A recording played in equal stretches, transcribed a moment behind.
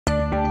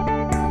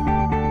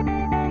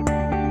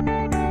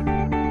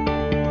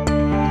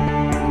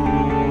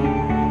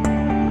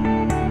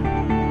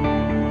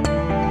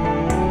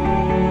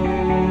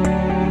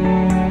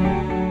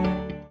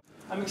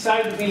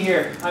excited to be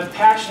here. I'm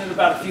passionate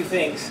about a few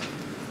things.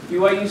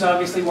 BYU is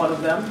obviously one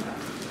of them.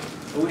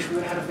 I wish we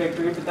would have had a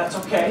victory, but that's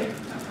okay.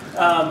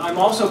 I'm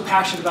also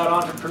passionate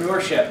about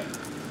entrepreneurship,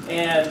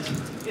 and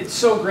it's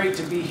so great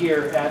to be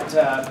here at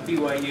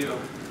BYU.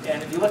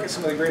 And if you look at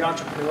some of the great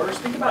entrepreneurs,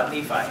 think about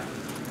Nephi.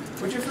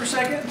 Would you for a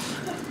second?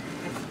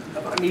 How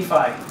about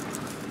Nephi?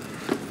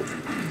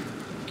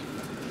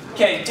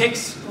 Okay,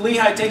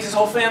 Lehi takes his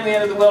whole family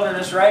into the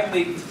wilderness, right?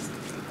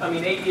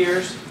 8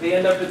 years. They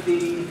end up at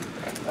the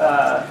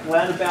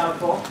land of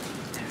Bountiful.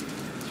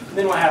 And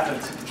then what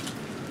happens?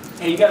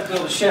 Hey, you got to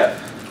build a ship.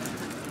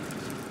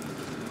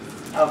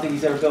 I don't think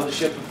he's ever built a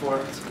ship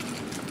before.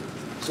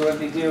 So what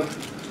did he do?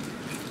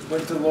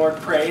 Went to the Lord,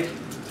 prayed,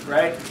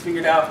 right?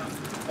 Figured out,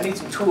 I need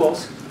some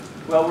tools.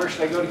 Well, where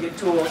should I go to get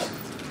tools?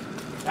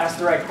 Ask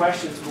the right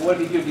questions. But what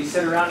did he do? Did he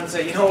sit around and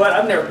say, you know what,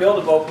 I've never built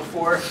a boat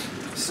before,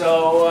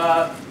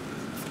 so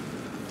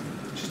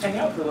just hang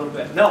out for a little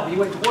bit? No, he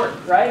went to work,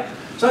 right?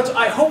 So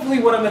hopefully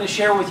what I'm going to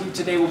share with you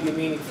today will be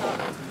meaningful.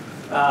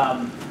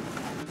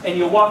 And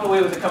you'll walk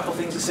away with a couple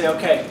things to say,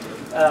 okay,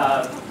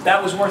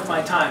 that was worth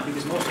my time,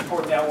 because most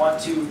importantly, I want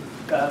to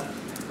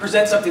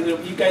present something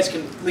that you guys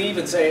can leave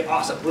and say,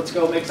 awesome, let's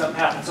go make something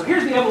happen. So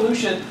here's the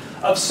evolution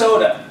of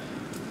soda.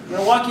 I'm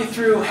going to walk you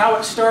through how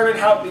it started,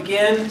 how it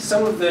began,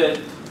 some of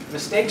the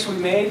mistakes we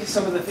made,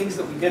 some of the things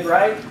that we did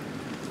right.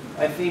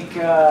 I think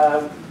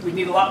we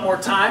need a lot more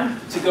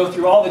time to go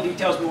through all the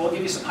details, but we'll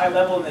give you some high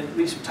level and then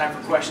leave some time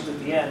for questions at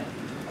the end.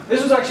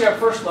 This was actually our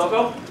first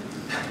logo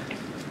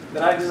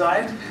that I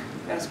designed.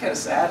 That's kind of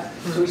sad.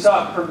 So we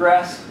saw it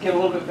progress, get a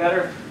little bit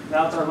better.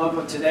 Now it's our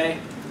logo today.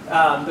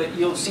 But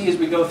you'll see as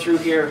we go through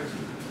here,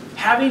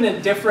 having a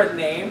different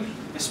name,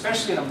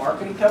 especially in a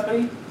marketing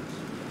company,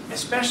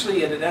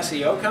 especially in an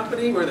SEO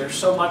company where there's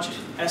so much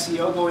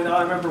SEO going on.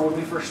 I remember when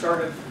we first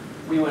started,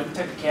 we took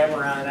a camera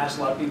around and asked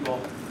a lot of people,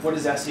 what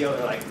is SEO?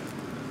 They're like,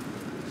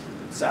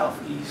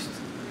 Southeast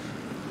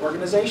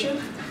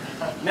Organization?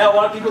 Now a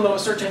lot of people know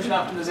what search engine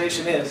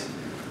optimization is.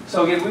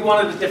 So again, we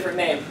wanted a different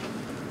name.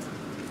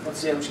 Let's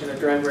see, I'm just going to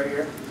drag right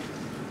here.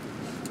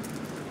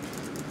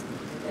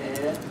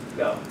 And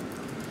go.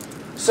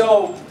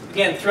 So,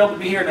 again, thrilled to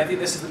be here, and I think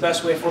this is the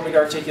best way for me to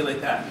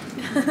articulate that.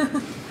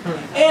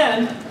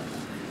 And,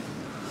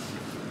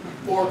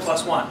 or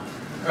plus one,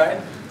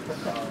 right?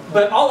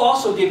 But I'll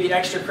also give you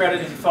extra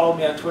credit if you follow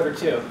me on Twitter,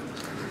 too.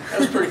 That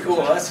was pretty cool.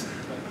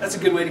 That's a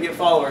good way to get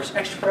followers.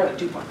 Extra credit,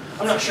 2 points.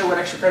 I'm not sure what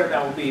extra credit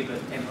that will be, but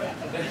anyway.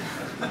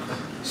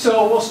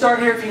 So we'll start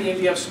here.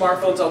 If you have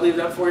smartphones, I'll leave it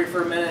up for you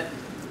for a minute.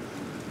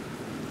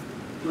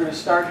 We're going to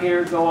start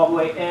here, go all the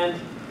way end.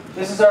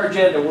 This is our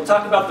agenda. We'll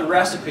talk about the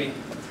recipe.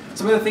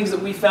 Some of the things that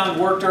we found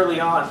worked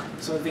early on,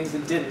 some of the things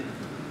that didn't.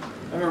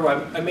 I remember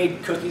I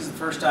made cookies the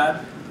first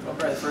time, well,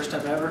 probably the first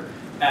time ever,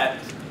 at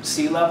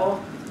sea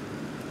level.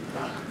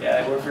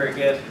 Yeah, they weren't very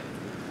good.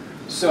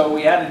 So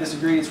we added this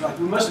ingredient.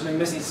 We must have been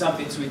missing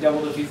something, so we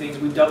doubled a few things.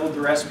 We doubled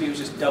the recipe. It was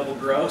just double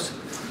gross.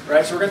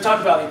 Right? So we're going to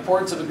talk about the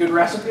importance of a good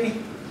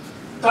recipe.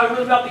 Talk a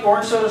little about the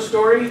orange soda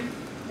story,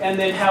 and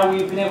then how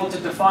we've been able to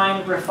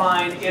define,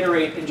 refine,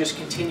 iterate, and just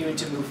continue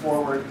to move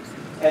forward.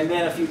 And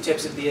then a few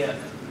tips at the end.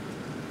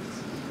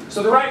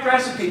 So the right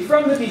recipe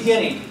from the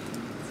beginning.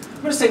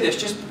 I'm going to say this,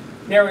 just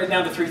narrowing it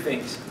down to 3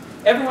 things.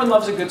 Everyone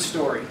loves a good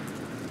story.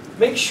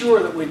 Make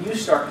sure that when you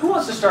start, who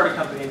wants to start a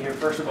company in here,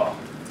 first of all?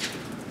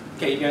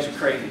 Okay, you guys are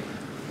crazy.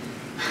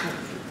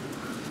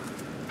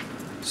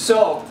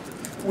 So,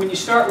 when you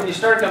start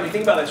a company,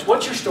 think about this.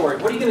 What's your story?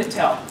 What are you going to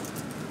tell?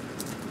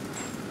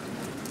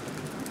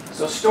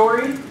 So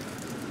story,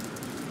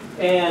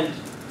 and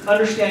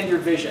understand your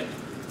vision.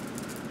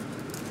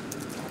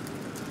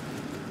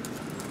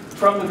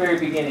 From the very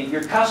beginning,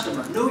 your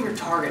customer, know your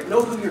target,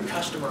 know who your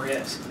customer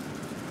is.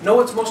 Know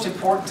what's most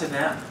important to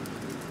them.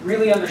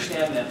 Really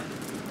understand them.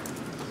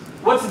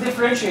 What's the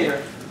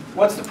differentiator?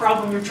 What's the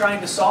problem you're trying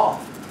to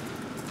solve?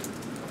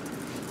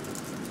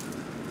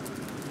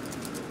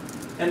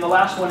 And the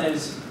last one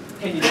is,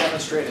 can you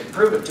demonstrate it?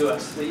 Prove it to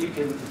us that you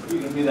can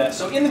do that.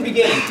 So in the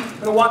beginning, I'm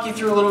going to walk you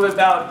through a little bit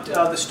about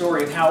the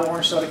story and how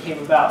orange soda came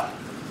about.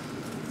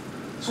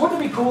 So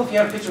wouldn't it be cool if you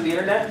had a picture of the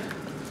internet?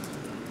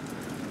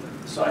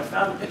 So I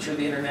found a picture of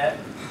the internet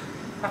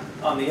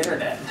on the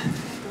internet.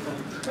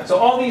 So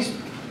all these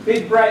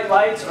big bright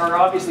lights are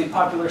obviously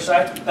popular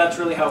sites, but that's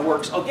really how it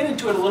works. I'll get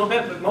into it a little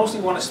bit, but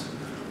mostly want to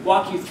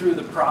walk you through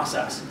the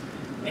process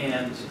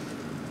and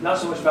not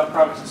so much about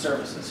products and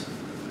services.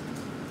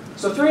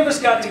 So 3 of us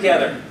got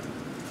together,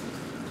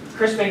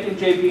 Chris Bacon,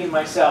 JB, and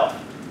myself,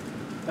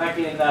 back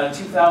in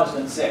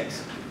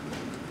 2006.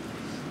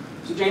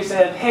 So Jay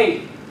said,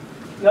 hey,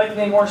 you like the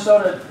name Orange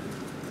Soda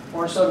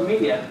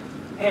Media?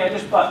 Hey, I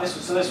just bought this.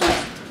 So this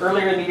was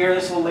earlier in the year,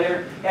 this a little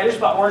later. Hey, I just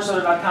bought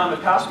orangesoda.com.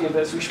 It cost me a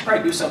bit, so we should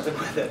probably do something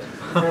with it.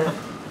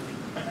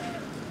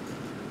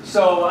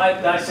 So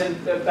I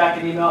sent back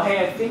an email.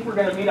 Hey, I think we're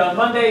going to meet on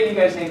Monday. You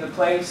guys name the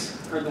place.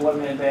 Heard the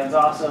one-man band's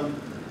awesome.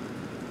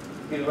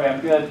 Either way,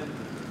 I'm good.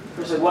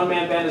 Chris said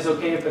one-man band is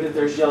okay, but if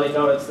there's jelly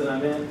donuts, then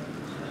I'm in.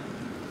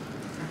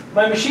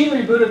 My machine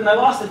rebooted and I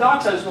lost the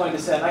docs I was going to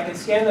send. I can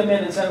scan them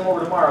in and send them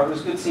over tomorrow. It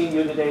was good seeing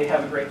you today.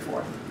 Have a great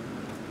 4th.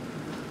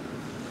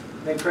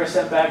 Then Chris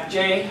sent back,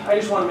 Jay, I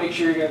just want to make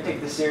sure you're going to take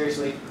this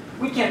seriously.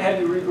 We can't have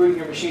you rebooting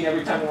your machine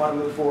every time you want to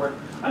move forward.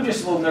 I'm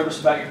just a little nervous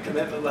about your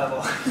commitment level.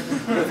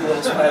 With a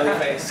little smiley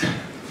face.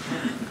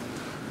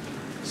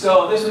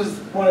 So this was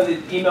one of the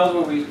emails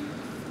where we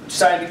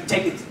decided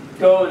to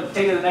go and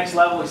take it to the next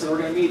level. We said we're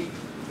going to meet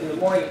in the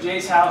morning at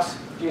Jay's house.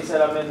 Jay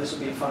said, I'm in. This will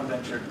be a fun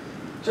venture.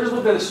 So here's a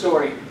little bit of the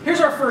story. Here's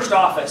our first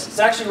office. It's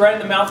actually right in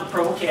the mouth of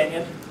Provo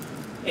Canyon.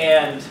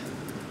 And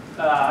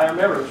I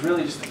remember it was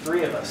really just the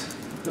 3 of us.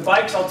 The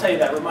bikes, I'll tell you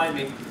that. Remind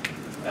me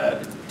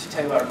to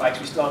tell you about our bikes.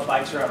 We still have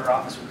bikes around our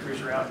office. We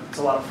cruise around. It's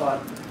a lot of fun.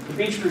 The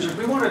beach cruisers,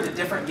 we wanted a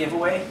different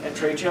giveaway at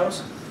trade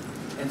shows.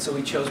 And so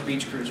we chose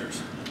beach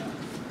cruisers.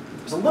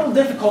 It was a little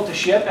difficult to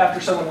ship after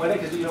someone won it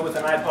because, you know, with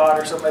an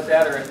iPod or something like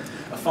that or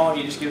a phone,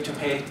 you just give it to them,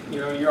 hey, you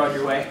know, you're on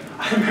your way.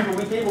 I remember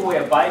we gave away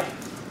a bike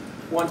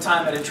one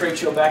time at a trade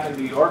show back in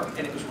New York,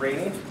 and it was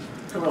raining.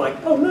 And we're like,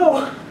 oh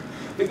no.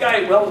 The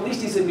guy, well, at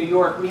least he's in New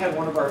York. We had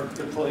one of our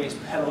employees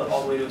pedal it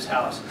all the way to his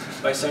house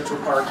by Central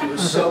Park. He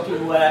was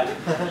soaking wet.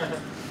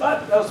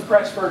 But that was the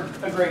price for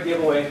a great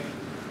giveaway.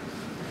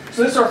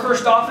 So this is our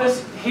first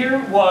office.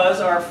 Here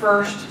was our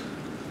first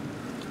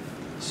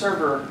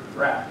server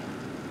rack.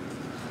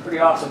 Pretty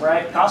awesome,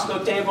 right?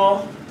 Costco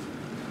table,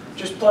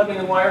 just plugging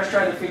in wires,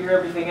 trying to figure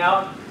everything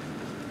out.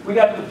 We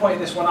got to the point in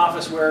this one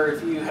office where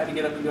if you had to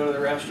get up and go to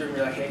the restroom,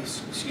 you're like, hey,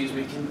 excuse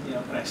me,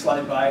 can I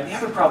slide by? The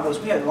other problem was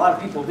we had a lot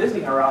of people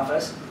visiting our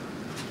office,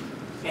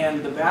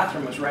 and the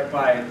bathroom was right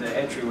by the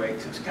entryway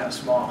because it was kind of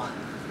small.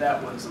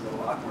 That was a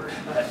little awkward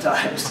at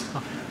times.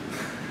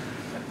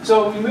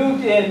 So we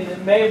moved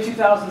in May of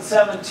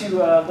 2007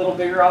 to a little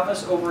bigger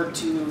office over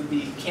to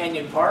the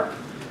Canyon Park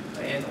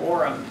in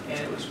Orem, and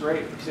it was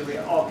great because we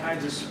had all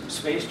kinds of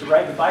space to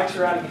ride the bikes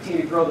around and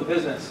continue to grow the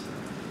business.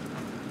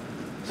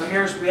 So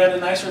we had a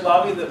nicer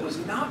lobby that was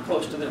not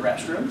close to the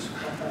restrooms.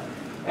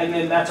 And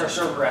then that's our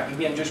server rack.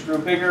 Again, just grew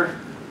bigger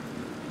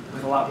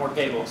with a lot more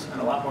cables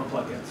and a lot more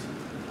plugins.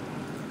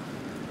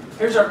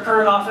 Here's our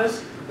current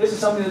office. This is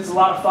something that's a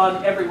lot of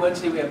fun. Every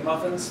Wednesday we have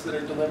muffins that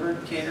are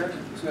delivered, catered.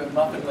 So we have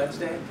Muffin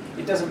Wednesday.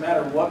 It doesn't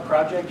matter what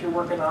project you're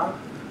working on.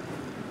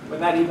 When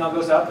that email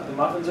goes out that the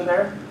muffins are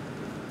there,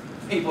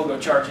 people go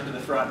charging to the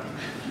front.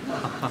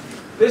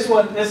 This is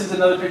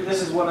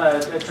one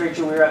a trade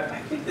show we were at. I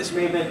think this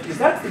may have been, because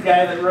that's the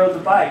guy that rode the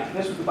bike.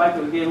 This was the bike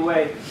that we gave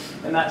away.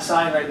 And that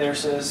sign right there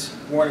says,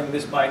 warning,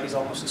 this bike is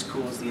almost as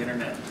cool as the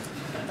internet.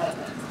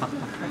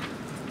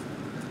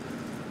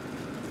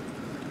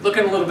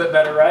 Looking a little bit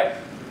better, right?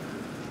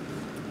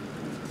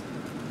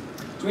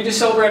 So we just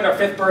celebrated our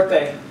 5th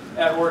birthday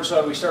at Rollins.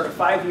 So we started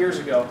 5 years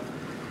ago.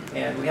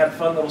 And we had a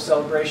fun little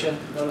celebration.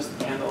 Notice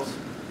the candles.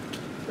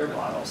 They're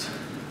bottles.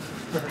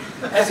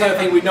 That's the other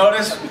thing we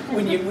notice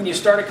when you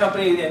start a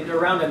company and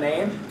around a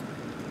name,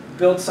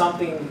 build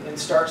something and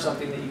start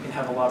something that you can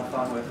have a lot of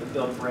fun with and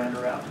build a brand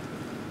around.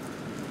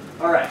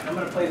 All right, I'm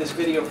going to play this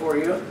video for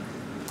you.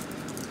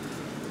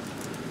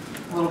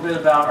 A little bit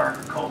about our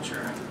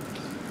culture.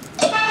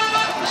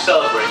 We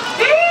celebrate.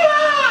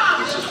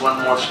 This is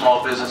one more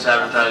small business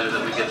advertiser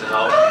that we get to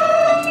help.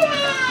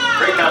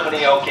 Great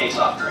company, okay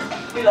soft drink.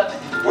 We love it.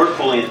 We're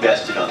fully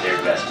invested on their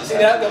investment. See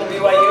that little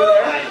BYU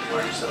there?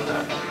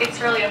 It's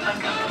really a fun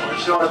company. We're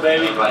soda,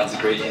 baby. Provides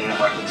great internet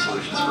marketing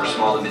solutions for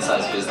small to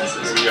mid-sized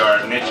businesses. We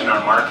are niche in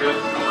our market,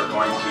 and we're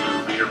going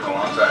to be here for a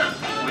long time.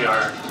 We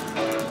are,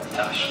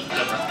 gosh,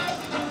 different.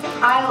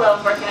 I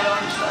love working at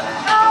Orange Soda.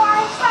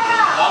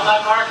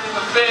 Online marketing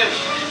with fish.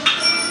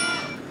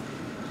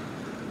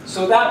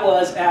 So that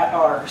was at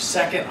our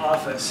 2nd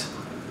office.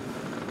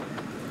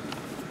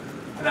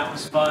 And that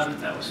was fun.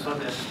 That was fun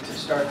to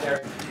start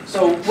there.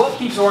 So what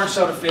keeps Orange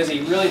Soda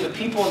fizzy? Really the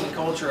people and the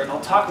culture, and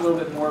I'll talk a little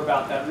bit more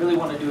about that. Really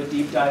want to do a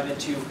deep dive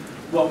into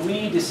what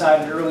we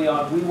decided early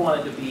on we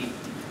wanted to be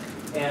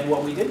and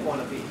what we didn't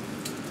want to be.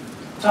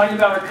 Talking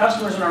about our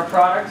customers and our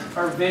product,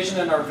 our vision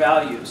and our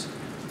values.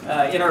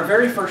 In our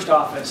very first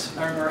office,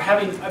 I remember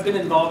I've been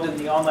involved in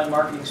the online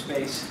marketing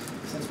space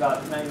since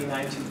about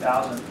 99,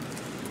 2000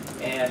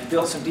 and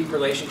built some deep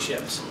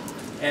relationships.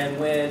 And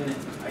when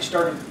we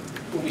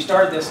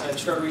started this, and I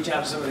started reaching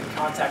out to some of the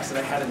contacts that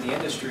I had in the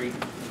industry.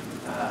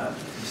 I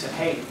said,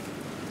 hey,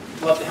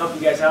 love to help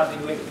you guys out in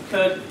any way that we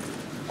could.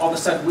 All of a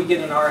sudden, we get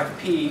an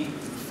RFP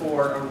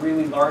for a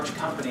really large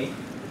company,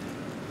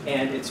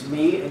 and it's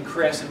me and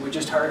Chris, and we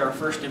just hired our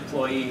first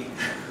employee.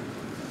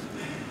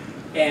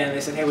 And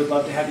they said, hey, we'd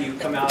love to have you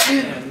come out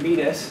and meet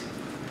us.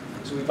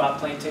 So we bought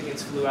plane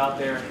tickets, flew out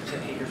there, and said,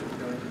 hey, here's what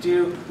we're going to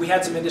do. We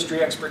had some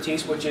industry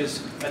expertise, which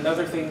is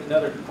another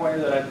pointer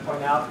that I'd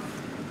point out.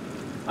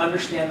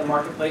 Understand the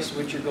marketplace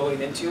which you're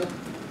going into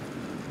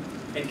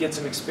and get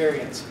some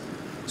experience.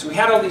 So we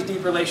had all these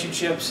deep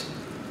relationships.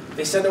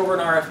 They sent over an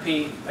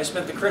RFP. I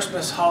spent the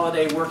Christmas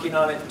holiday working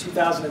on it in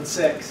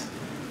 2006.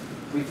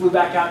 We flew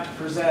back out to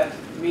present,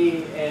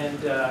 me and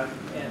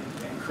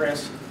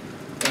Chris,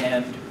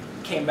 and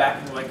came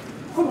back and we're like,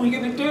 what are we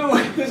going to do?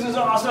 This is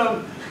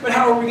awesome. But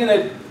how are we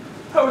going to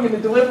how are we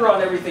going to deliver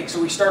on everything?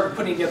 So we started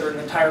putting together an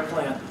entire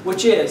plan,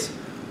 which is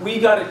we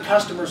got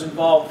customers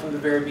involved from the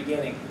very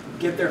beginning,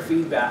 get their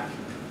feedback.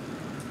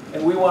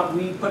 And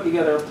we put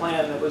together a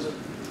plan that was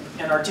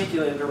and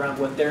articulated around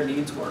what their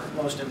needs were,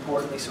 most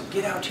importantly. So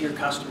get out to your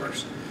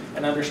customers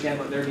and understand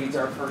what their needs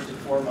are first and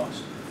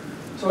foremost.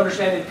 So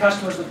understanding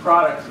customers, the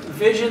product,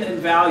 vision and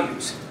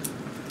values.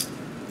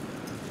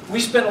 We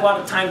spend a lot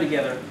of time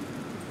together.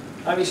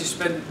 Obviously, you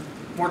spend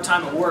more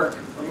time at work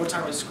or more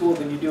time at school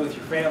than you do with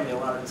your family a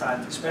lot of the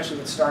time, especially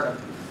in startup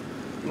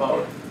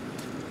mode.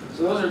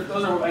 So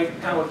those are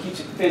kind of what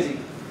keeps it busy.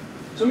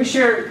 So let me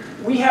share,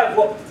 we have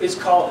what is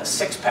called a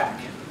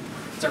six-pack.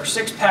 It's our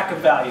six-pack of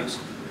values.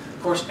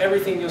 Of course,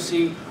 everything you'll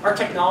see, our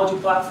technology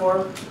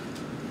platform,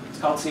 it's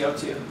called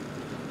CO2.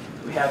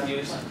 We have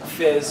used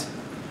Fizz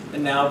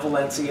and now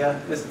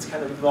Valencia, as it's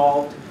kind of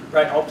evolved,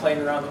 right? All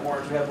playing around the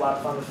orange. We have a lot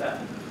of fun with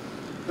that.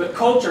 But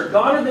culture,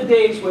 gone are the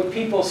days when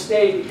people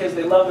stay because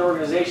they love their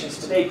organizations.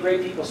 Today,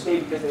 great people stay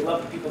because they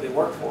love the people they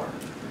work for.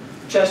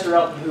 Chester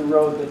Elton, who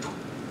wrote the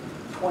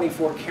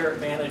 24-Karat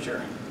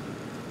Manager.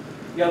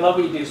 You gotta love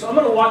what you do. So I'm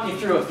going to walk you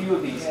through a few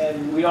of these.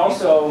 And we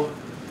also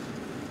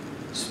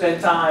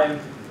spend time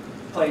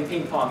playing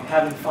ping pong,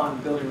 having fun,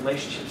 building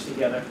relationships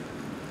together.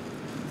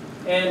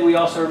 And we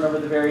also remember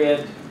the very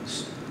end,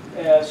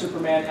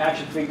 Superman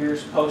action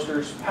figures,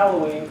 posters,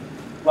 Halloween,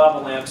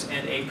 lava lamps,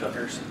 and egg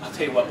cookers. I'll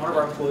tell you what, one of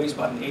our employees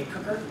bought an egg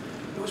cooker.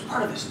 It was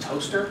part of this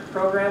toaster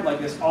program, like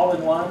this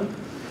all-in-one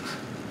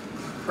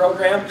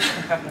program.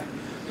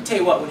 I'll tell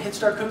you what, when it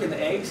start cooking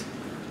the eggs,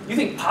 you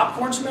think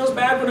popcorn smells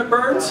bad when it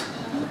burns?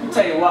 I'll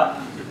tell you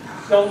what,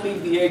 don't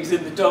leave the eggs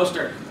in the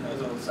toaster. That was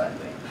a little side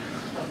thing.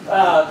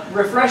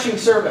 Refreshing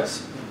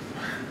service.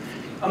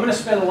 I'm going to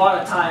spend a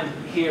lot of time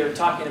here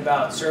talking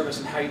about service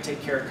and how you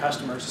take care of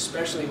customers,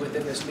 especially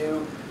within this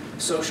new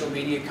social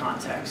media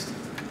context.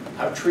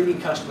 How treating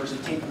customers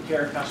and taking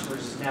care of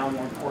customers is now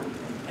more important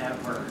than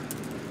ever.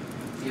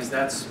 Because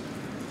that's,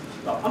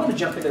 well, I'm going to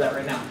jump into that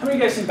right now. How many of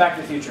you guys seen Back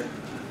to the Future?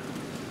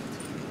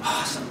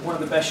 Awesome, one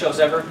of the best shows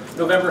ever.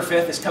 November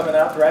 5th is coming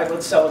up, right?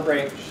 Let's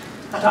celebrate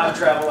time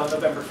travel on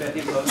November 5th,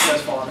 even though it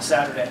does fall on a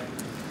Saturday.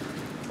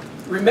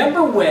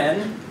 Remember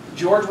when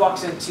George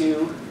walks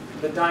into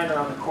the diner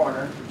on the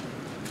corner,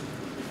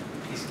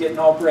 he's getting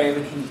all brave,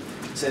 and he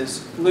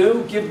says,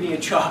 "Lou, give me a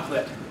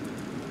chocolate."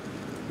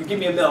 You give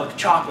me a milk,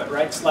 chocolate,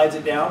 right? Slides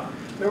it down.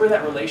 Remember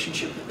that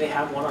relationship that they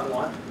have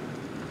one-on-one?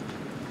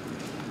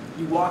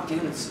 You walked in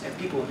and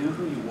people knew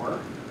who you were,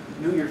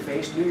 knew your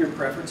face, knew your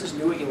preferences,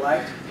 knew what you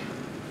liked.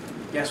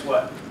 Guess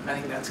what? I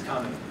think that's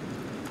coming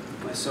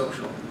with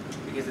social,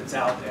 because it's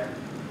out there.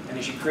 And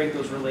as you create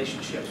those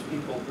relationships,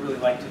 people really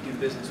like to do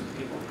business with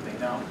people that they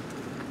know.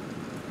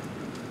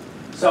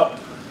 So,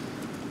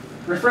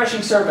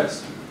 refreshing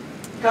service,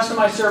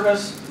 customized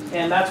service,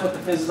 and that's what the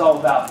Fizz is all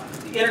about.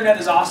 The internet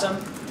is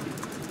awesome.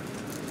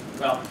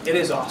 Well, it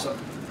is awesome.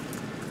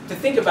 To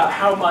think about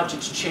how much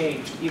it's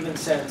changed, even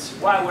since,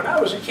 wow, when I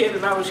was a kid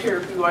and I was here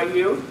at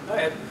BYU,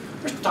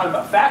 we're talking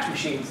about fax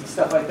machines and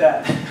stuff like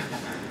that.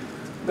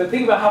 But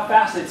think about how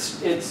fast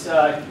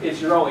it's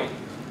growing.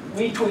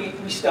 We tweet,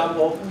 we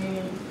stumble,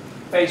 we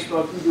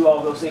Facebook, we do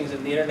all those things,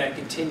 and the internet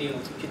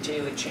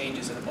continually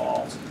changes and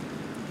evolves.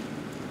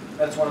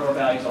 That's one of our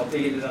values. I'll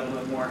dig into that a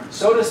little bit more.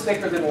 Soda's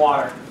thicker than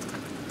water.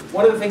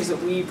 One of the things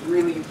that we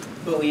really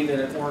believe in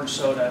at Orange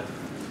Soda,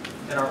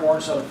 in our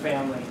Orange Soda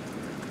family,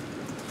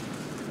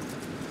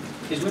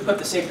 is we put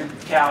the sacred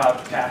cow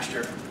out to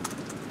pasture.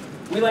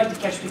 We like to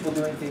catch people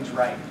doing things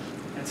right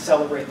and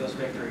celebrate those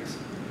victories,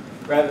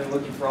 rather than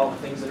looking for all the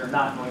things that are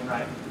not going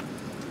right.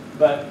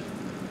 But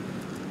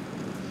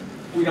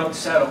we don't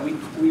settle.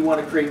 We want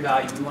to create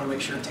value. We want to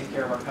make sure to take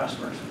care of our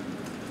customers.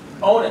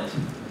 Own it.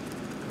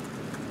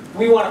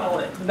 We want to own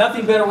it.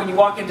 Nothing better when you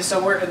walk into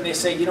somewhere and they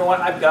say, "You know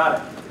what? I've got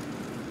it.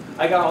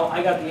 I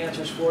got the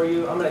answers for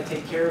you. I'm going to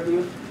take care of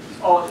you."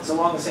 Oh, it's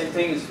along the same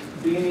thing as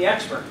being the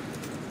expert.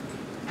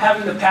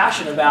 Having the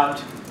passion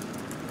about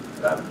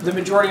the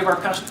majority of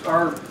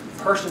our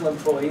personal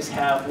employees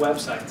have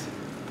websites.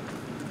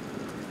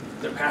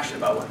 They're passionate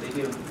about what they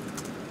do.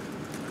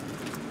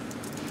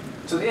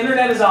 So the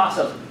internet is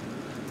awesome.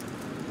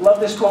 Love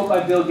this quote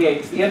by Bill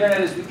Gates. The internet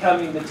is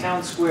becoming the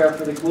town square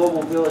for the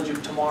global village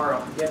of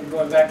tomorrow. Again,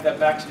 going back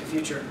to the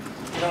Future.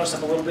 You notice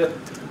I'm a little bit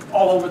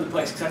all over the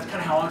place, because that's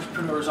kind of how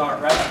entrepreneurs are,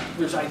 right?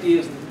 There's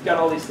ideas and we've got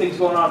all these things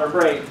going on in our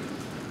brain.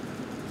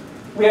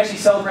 We actually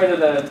celebrated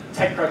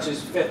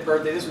TechCrunch's 5th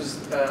birthday. This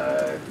was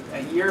a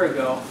year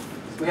ago.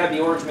 We had the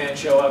Orange Man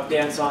show up,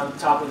 dance on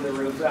top of the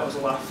roof. That was a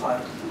lot of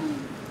fun.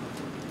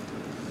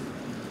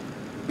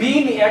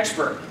 Being the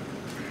expert.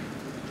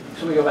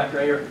 So we go back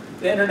right here.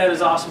 The internet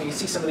is awesome. You can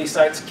see some of these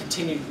sites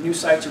continue. New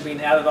sites are being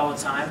added all the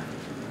time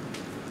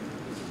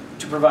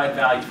to provide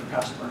value for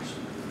customers.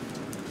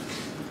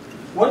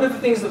 One of the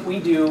things that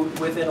we do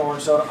within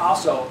Orange Soda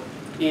also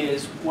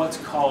is what's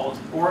called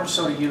Orange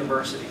Soda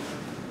University.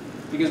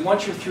 Because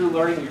once you're through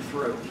learning, you're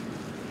through.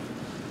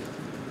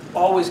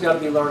 Always got to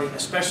be learning,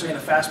 especially in a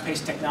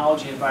fast-paced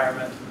technology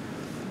environment.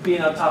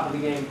 being on top of the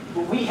game.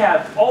 But we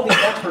have all these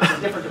experts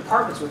in different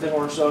departments within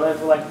Orange Soda, and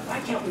we're like, why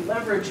can't we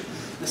leverage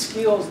the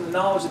skills and the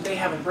knowledge that they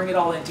have and bring it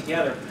all in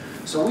together?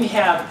 So we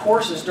have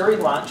courses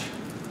during lunch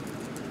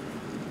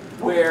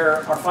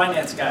where our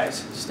finance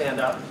guys stand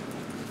up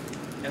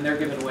and they're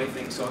giving away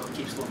things, so it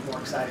keeps a little more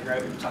exciting,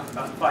 right? We're talking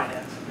about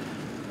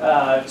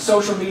finance.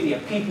 Social media,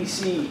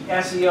 PPC,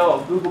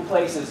 SEO, Google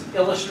Places,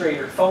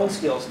 Illustrator, phone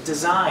skills,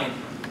 design.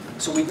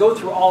 So we go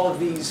through all of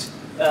these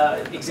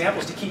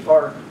examples to keep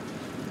our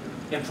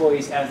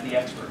employees as the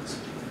experts.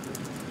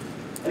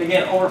 And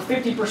again, over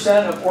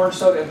 50% of Orange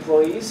Soda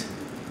employees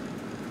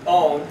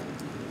own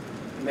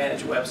and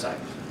manage a website.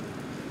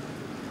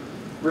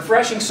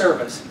 Refreshing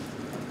service.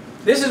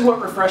 This is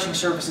what refreshing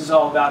service is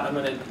all about. I'm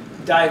going to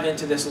dive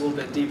into this a little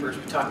bit deeper as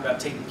we talk about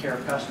taking care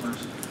of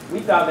customers. We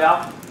found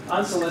out,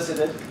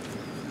 unsolicited,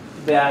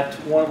 that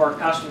one of our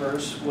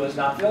customers was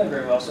not feeling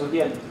very well. So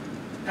again,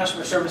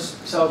 customer service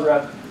sales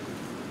rep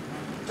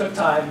took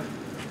time,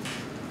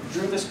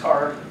 drew this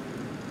card,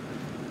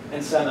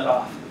 and sent it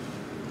off.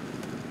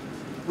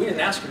 We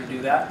didn't ask her to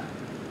do that.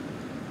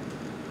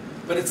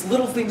 But it's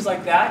little things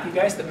like that, you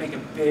guys, that make a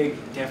big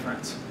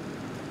difference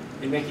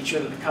in making sure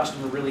that the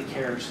customer really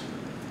cares,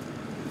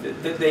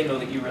 that they know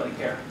that you really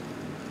care.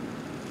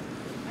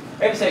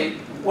 I have to say,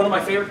 one of my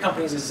favorite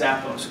companies is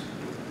Zappos.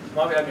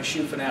 I'm a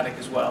shoe fanatic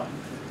as well.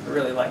 I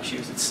really like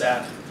shoes. It's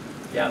sad.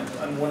 Yeah,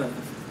 I'm one of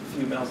the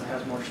few males that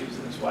has more shoes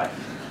than his wife.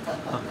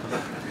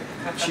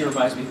 She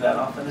reminds me of that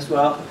often as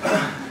well.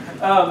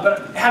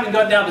 But having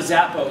gone down to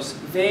Zappos,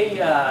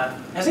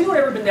 has anyone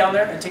ever been down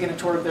there and taken a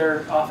tour of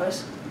their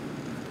office?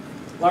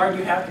 Lauren,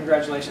 you have?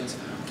 Congratulations.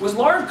 Was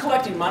Lauren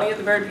collecting money at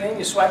the very beginning?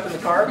 You swiping the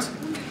cards?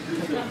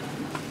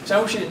 So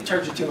I wish I didn't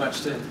charge you too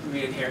much to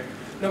read it here.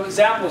 No, but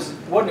Zappos,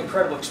 what an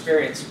incredible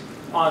experience.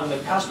 On the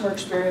customer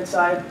experience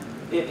side,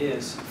 it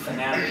is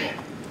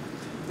fanatical.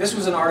 This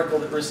was an article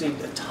that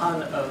received a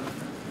ton of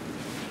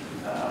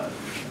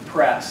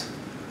press.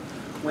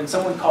 When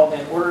someone called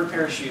in, ordered a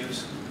pair of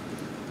shoes,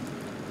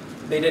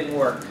 they didn't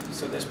work.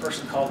 So this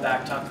person called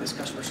back, talked to this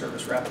customer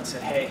service rep and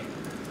said, hey,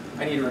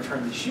 I need to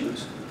return these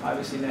shoes.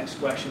 Obviously, the next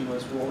question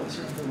was, well, is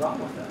there anything wrong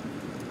with them?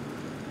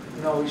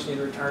 No, we just need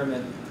to return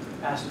them, and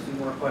asked a few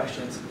more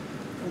questions.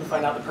 And we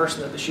find out the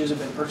person that the shoes have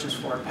been purchased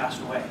for had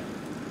passed away.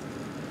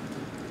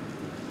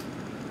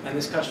 And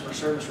this customer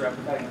service rep,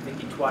 without even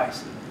thinking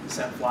twice,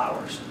 sent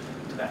flowers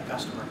to that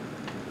customer.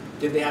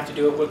 Did they have to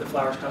do it with the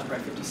flowers cost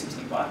right 50,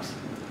 60 bucks?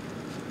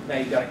 Now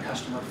you've got a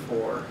customer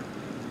for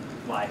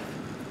life.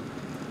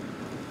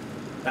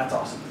 That's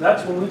awesome.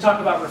 That's when we talk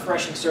about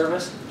refreshing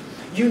service.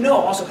 You know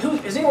also,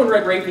 has anyone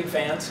read Raving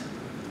Fans?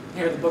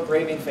 Here, the book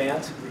Raving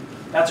Fans?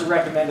 That's a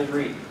recommended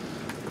read.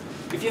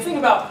 If you think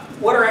about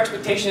what our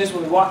expectation is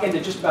when we walk into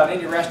just about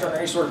any restaurant or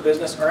any sort of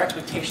business, our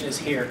expectation is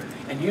here.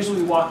 And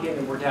usually we walk in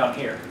and we're down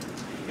here.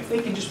 If they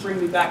can just bring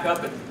me back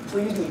up and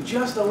please me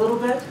just a little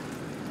bit,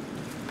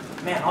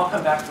 man, I'll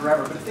come back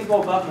forever. But if they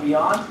go above and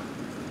beyond,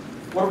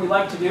 what do we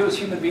like to do as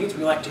human beings?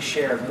 We like to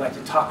share. We like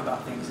to talk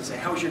about things and say,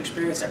 how was your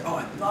experience there? Oh,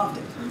 I loved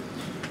it.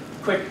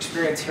 Quick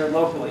experience here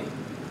locally.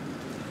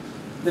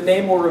 The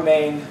name will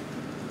remain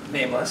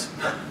nameless.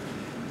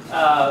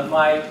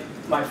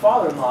 My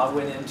father-in-law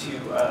went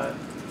into a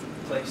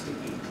place to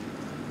eat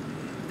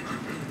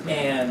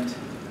and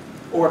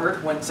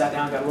ordered, went and sat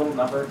down, got a little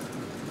number,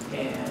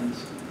 and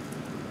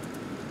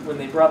when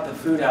they brought the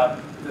food out,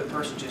 the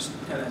person just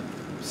kind of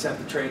set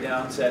the tray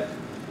down and said,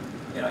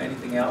 you know,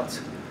 anything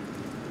else?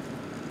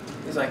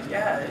 He's like,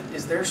 yeah,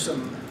 is there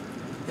some,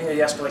 I think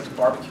he asked for like some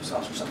barbecue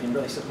sauce or something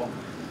really simple.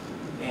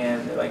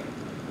 And they're like,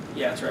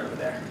 yeah, it's right over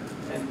there.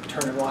 And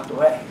turned and walked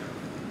away.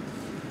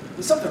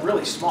 It's something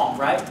really small,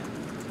 right?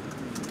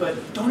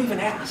 But don't even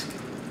ask.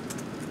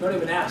 Don't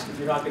even ask if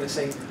you're not going to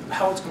say,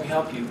 how else can we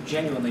help you?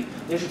 Genuinely.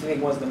 The interesting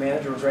thing was the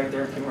manager was right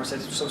there and came over and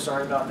said, so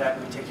sorry about that,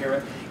 can we take care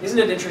of it? Isn't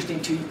it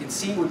interesting too, you can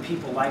see when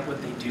people like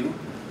what they do,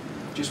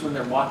 just when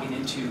they're walking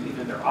into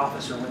either their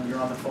office or when you're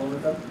on the phone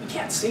with them. You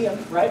can't see them,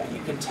 right? But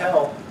you can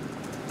tell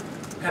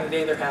what kind of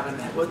day they're having,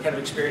 what kind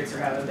of experience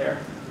they're having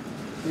there.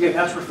 Again,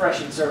 that's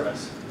refreshing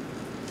service.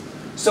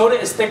 Soda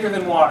is thicker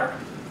than water.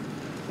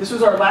 This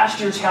was our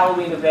last year's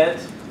Halloween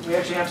event. We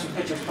actually have some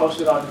pictures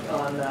posted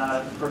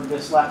from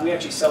this last. We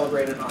actually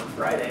celebrated on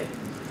Friday,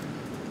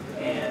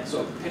 and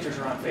so pictures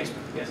are on Facebook.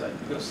 You guys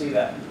go see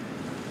that.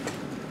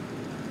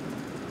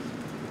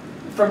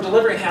 From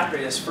Delivering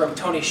Happiness, from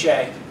Tony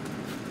Shea,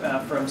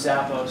 from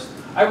Zappos.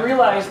 I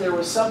realized there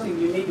was something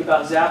unique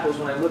about Zappos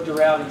when I looked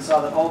around and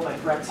saw that all of my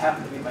friends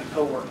happened to be my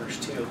coworkers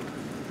too.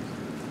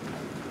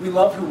 We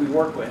love who we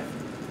work with.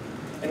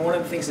 And one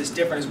of the things that's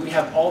different is we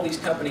have all these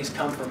companies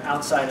come from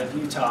outside of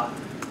Utah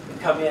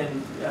and come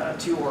in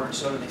to Orange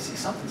Soda and they see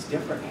something's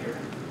different here.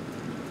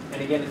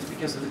 And again, it's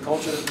because of the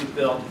culture that we've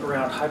built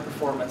around high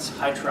performance,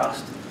 high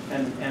trust,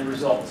 and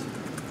results.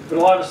 But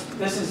a lot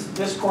of us,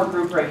 this core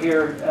group right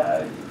here,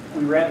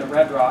 we ran the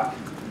Red Rock,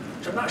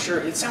 which I'm not sure,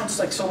 it sounds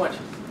like so much.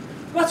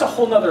 Well, that's a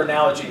whole nother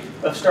analogy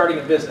of starting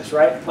a business,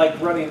 right? Like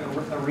running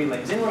a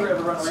relay. Has anyone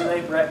ever run a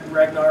relay?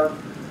 Ragnar,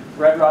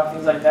 Red Rock,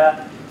 things like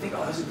that? Think,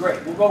 oh, this is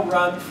great. We'll go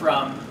run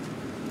from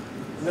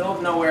middle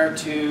of nowhere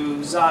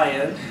to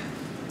Zion,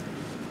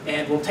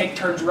 and we'll take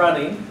turns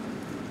running,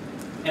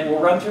 and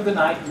we'll run through the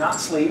night, not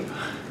sleep,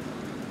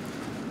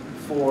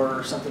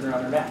 for something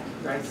around our neck,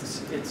 right?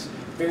 It's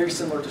very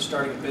similar to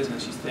starting a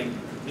business. You think,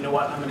 you know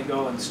what, I'm going to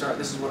go and start,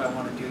 this is what I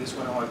want to do, this is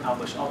what I want to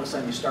accomplish. All of a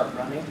sudden you start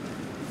running.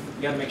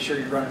 You got to make sure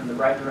you're running in the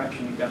right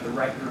direction, you've got the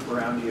right group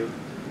around you,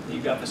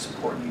 you've got the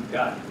support, and you've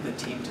got the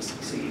team to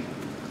succeed.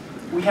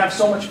 We have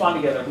so much fun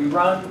together. We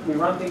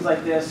run things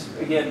like this,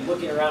 again,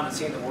 looking around and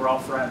seeing that we're all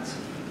friends.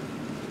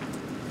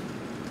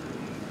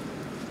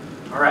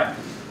 All right,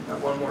 got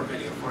one more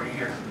video for you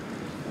here.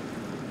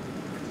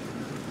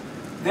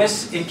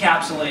 This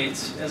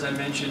encapsulates, as I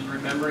mentioned,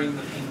 remembering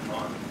the ping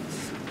pong.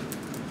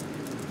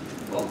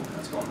 Whoa,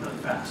 that's going really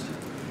fast.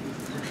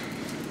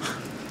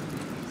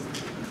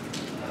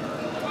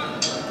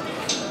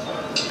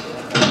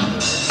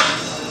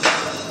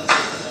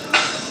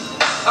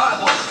 All right,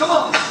 boys, come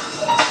on.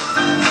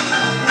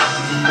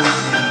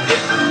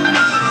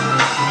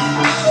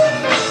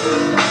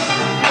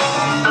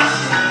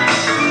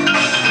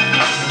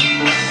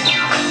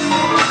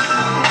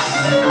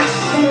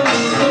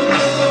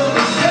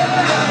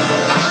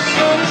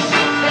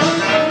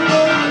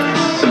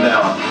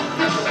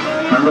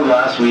 Remember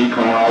last week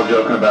when we're all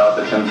joking about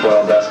the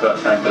tinfoil desk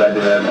prank that I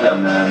did,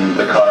 and then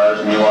the cars,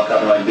 and you walk up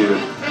and like, dude,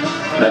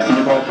 next time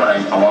you pull a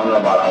prank, I want to know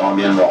about it, I want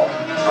to be involved.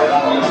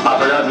 I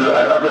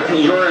forgot to,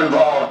 you were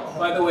involved.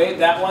 By the way,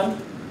 that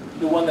one,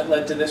 the one that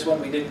led to this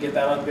one, we didn't get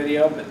that on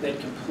video, but they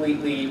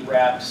completely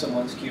wrapped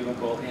someone's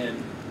cubicle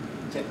in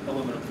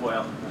aluminum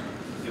foil.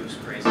 It was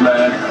crazy.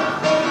 Man,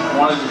 I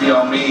wanted to be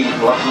on me.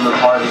 Welcome to the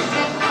party.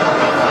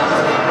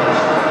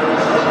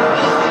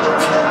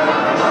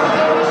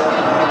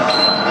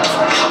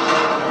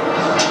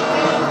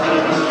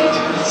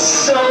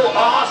 So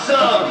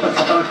awesome!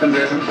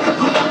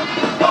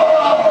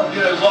 Oh,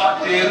 dude, I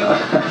walked in.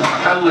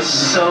 I was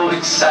so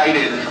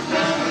excited.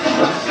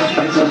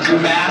 It's a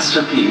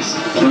masterpiece. I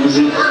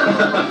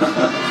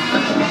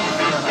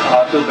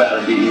feel bad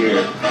to be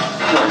here.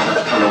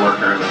 I'm to work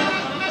early.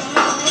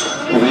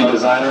 The lead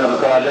designer of the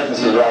project,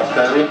 this is Rob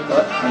Kirby.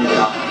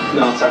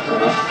 No, it's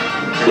Sacramento.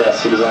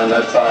 Yes, he designed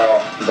that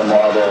tile, the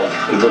marble,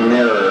 the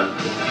mirror,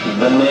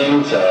 the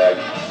name tag.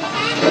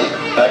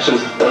 Actually,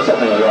 that was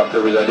something like Rob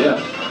Kirby's idea.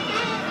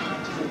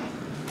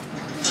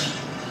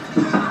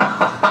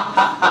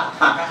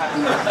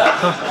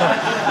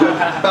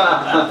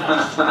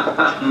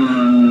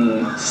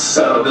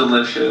 So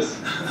delicious.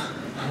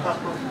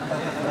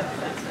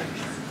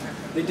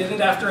 They did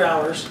it after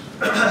hours,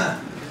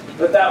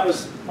 but that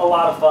was a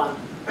lot of fun.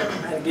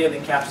 And again,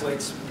 it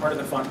encapsulates part of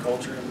the fun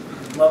culture,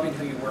 and loving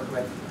who you work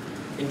with,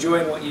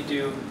 enjoying what you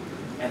do,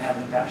 and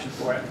having a passion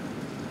for it.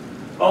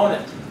 Own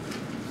it.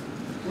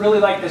 Really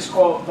like this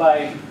quote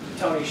by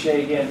Tony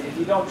Hsieh again. If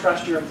you don't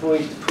trust your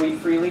employees to tweet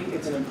freely,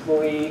 it's an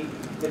employee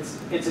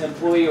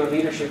or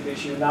leadership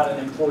issue, not an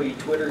employee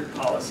Twitter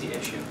policy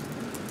issue.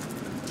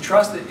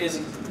 Trust that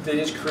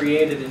is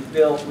created and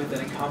built within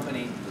a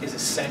company is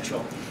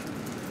essential.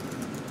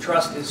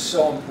 Trust is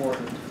so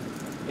important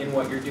in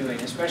what you're doing,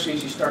 especially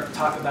as you start to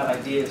talk about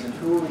ideas and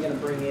who are we going to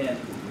bring in,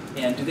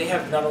 and do they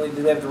have, not only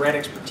do they have the right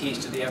expertise,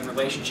 do they have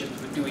relationships,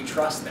 but do we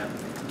trust them?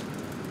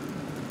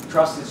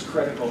 Trust is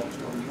critical.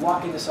 When you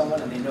walk into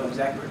someone and they know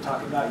exactly what you're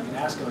talking about, you can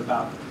ask them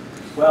about,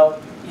 well,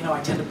 you know,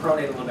 I tend to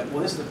pronate a little bit.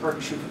 Well, this is the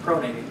perfect shoe for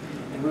pronating,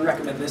 and we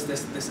recommend this,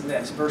 this, this, and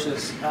this,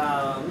 versus,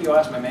 let me go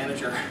ask my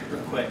manager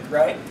real quick,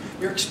 right?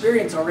 Your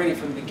experience already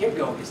from the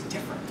get-go is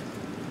different.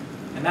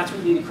 And that's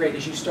what you need to create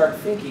as you start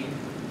thinking,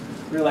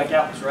 you're like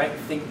apples, right?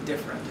 Think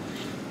different.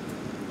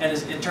 And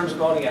as, in terms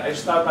of owning it, I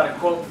just thought about a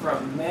quote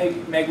from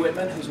Meg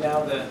Whitman, who's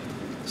now the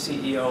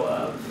CEO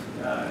of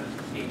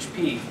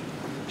HP.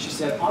 She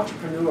said,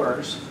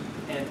 entrepreneurs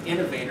and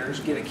innovators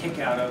get a kick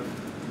out of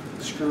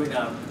screwing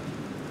up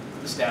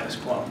the status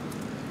quo.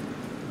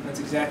 And that's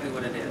exactly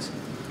what it is.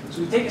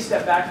 So we take a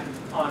step back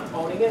on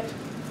owning it.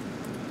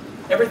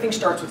 Everything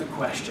starts with a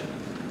question.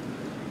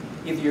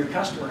 Either your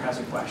customer has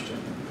a question,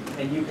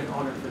 and you can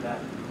own it for that,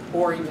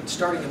 or even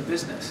starting a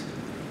business.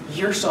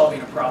 You're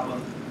solving a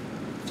problem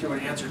through an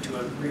answer to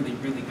a really,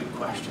 really good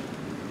question.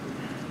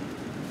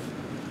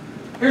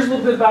 Here's a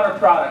little bit about our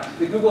product,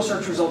 the Google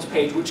search results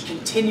page, which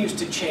continues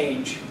to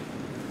change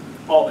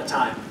all the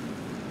time.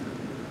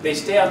 They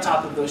stay on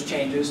top of those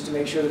changes to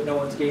make sure that no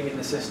one's gaming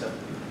the system.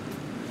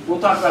 We'll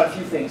talk about a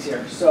few things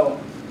here. So,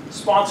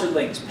 sponsored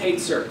links, paid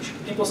search.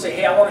 People say,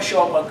 hey, I want to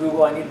show up on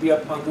Google, I need to be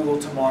up on Google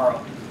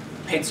tomorrow.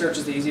 Paid search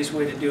is the easiest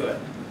way to do it.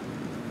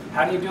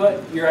 How do you do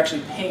it? You're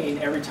actually paying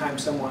every time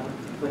someone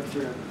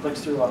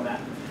clicks through on that.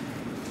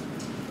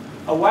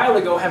 A while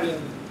ago, having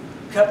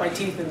cut my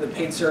teeth in the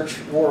paid search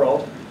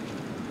world,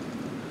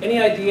 any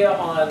idea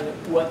on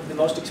what the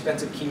most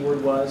expensive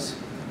keyword was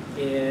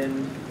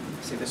in,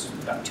 say this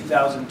was about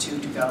 2002,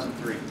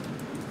 2003?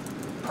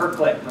 Per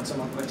click when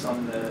someone clicks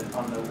on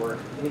the word.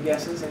 Any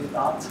guesses? Any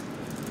thoughts?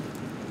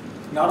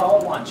 Not all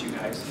at once, you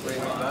guys. Weight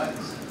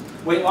loss.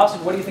 Weight loss,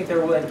 what do you think they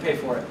were willing to pay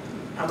for it?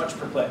 How much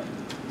per click?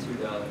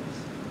 $2.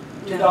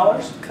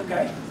 $2?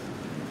 Okay.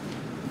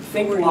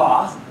 Think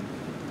law.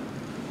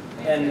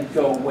 and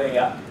go way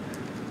up.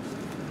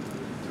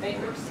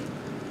 Bankruptcy.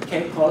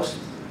 Okay, close.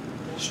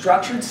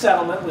 Structured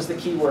settlement was the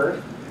key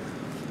word.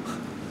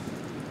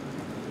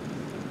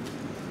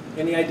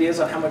 Any ideas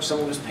on how much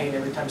someone was paying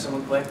every time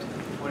someone clicked?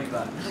 20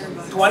 bucks.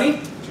 20?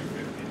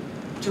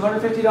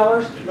 $250?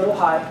 A little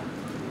high.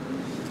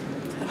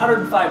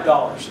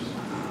 $105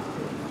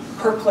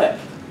 per click.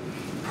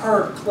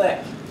 Per click.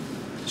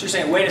 So you're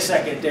saying, wait a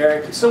second,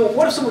 Derek. So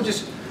what if someone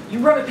just, you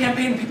run a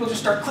campaign and people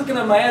just start clicking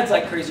on my ads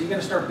like crazy? You're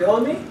going to start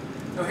billing me?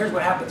 No, here's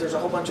what happens. There's a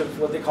whole bunch of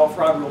what they call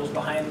fraud rules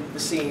behind the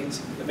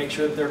scenes that make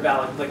sure that they're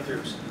valid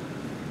click-throughs.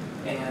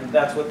 And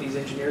that's what these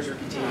engineers are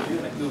continuing to do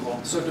at Google.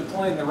 So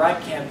deploying the right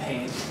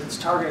campaign that's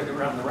targeted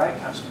around the right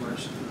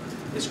customers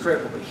is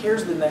critical. But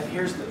here's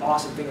the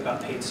awesome thing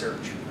about paid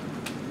search.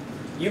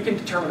 You can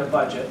determine a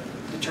budget,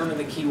 determine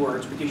the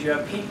keywords, because you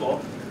have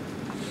people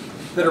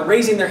that are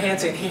raising their hand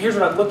saying, hey, here's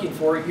what I'm looking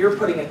for. You're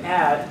putting an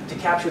ad to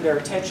capture their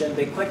attention.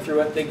 They click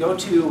through it. They go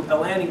to a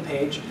landing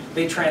page.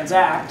 They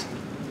transact.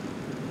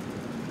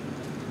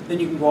 Then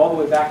you can go all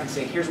the way back and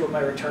say, here's what my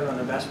return on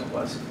investment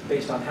was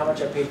based on how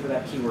much I paid for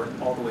that keyword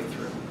all the way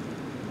through.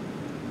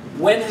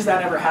 When has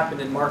that ever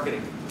happened in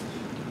marketing?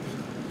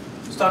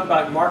 Let's talk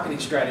about marketing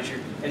strategy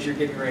as you're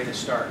getting ready to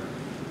start.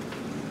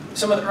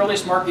 Some of the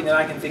earliest marketing that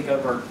I can think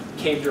of are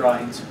cave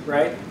drawings,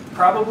 right?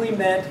 Probably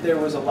meant there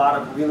was a lot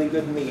of really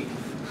good meat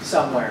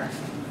somewhere.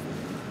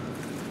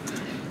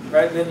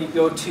 Right? Then you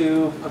go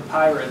to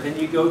papyrus. Then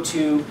you go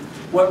to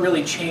what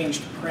really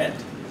changed print.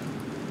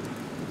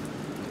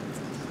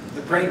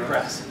 The printing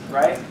press,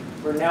 right?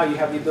 Where now you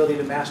have the ability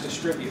to mass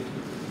distribute.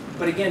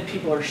 But again,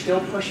 people are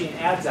still pushing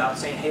ads out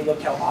saying, hey, look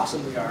how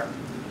awesome we are.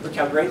 Look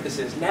how great this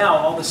is. Now,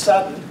 all of a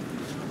sudden,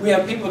 we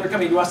have people that are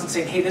coming to us and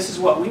saying, hey, this is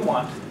what we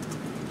want.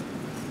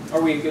 Are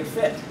we a good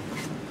fit?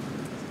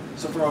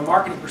 So from a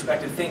marketing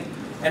perspective, think,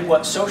 and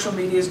what social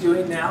media is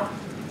doing now,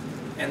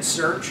 and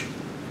search.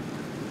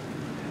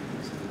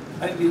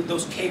 I think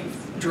those cave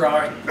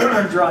drawing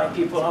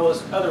people and all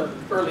those other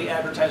early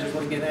advertisers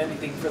wouldn't get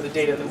anything for the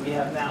data that we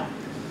have now.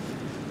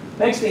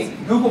 Next thing,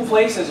 Google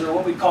Places are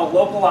what we call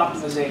local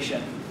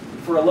optimization.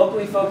 For a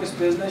locally focused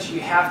business, you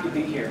have to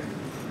be here.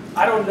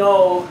 I don't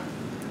know,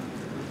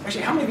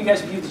 actually, how many of you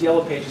guys have used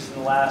Yellow Pages in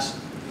the last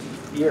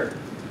year?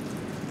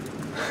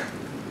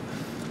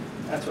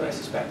 That's what I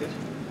suspected.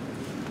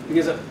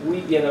 Because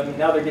we get them,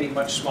 now they're getting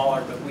much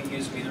smaller, but we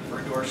use them either for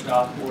a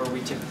doorstop or we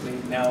typically,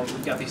 now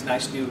we've got these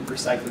nice new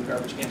recycling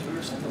garbage cans, we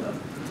recycle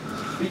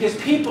them. Because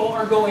people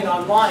are going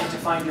online to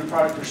find your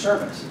product or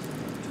service.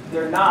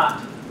 They're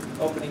not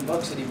opening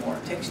books anymore,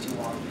 it takes too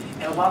long.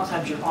 And a lot of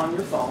times you're on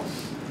your phone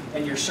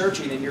and you're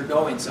searching and you're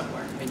going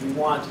somewhere and you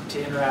want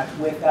to interact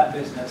with that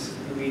business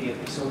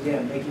immediately. So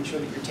again, making sure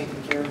that you're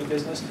taking care of the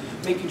business,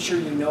 making sure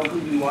you know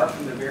who you are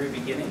from the very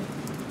beginning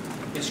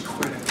is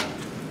critical.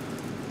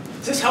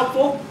 Is this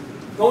helpful?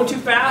 Going too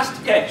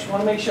fast? Okay, just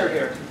want to make sure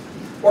here.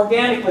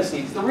 Organic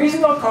listings. The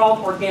reason they're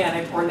called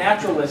organic or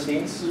natural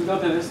listings, so we go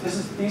through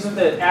this, these are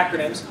the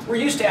acronyms. We're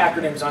used to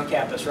acronyms on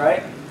campus,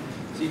 right?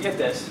 So you get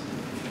this.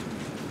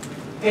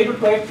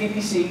 Pay-per-click,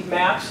 PPC,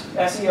 maps,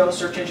 SEO,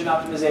 search engine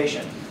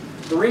optimization.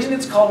 The reason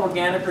it's called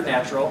organic or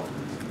natural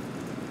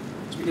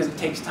is because it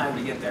takes time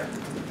to get there.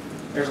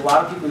 There's a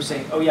lot of people who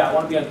say, oh yeah, I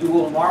want to be on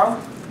Google tomorrow.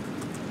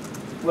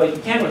 Well,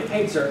 you can with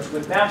paid search.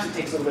 With maps, it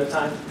takes a little bit of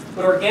time.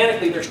 But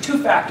organically, there's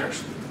two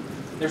factors.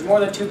 There's more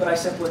than two, but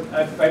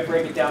I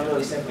break it down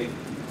really simply.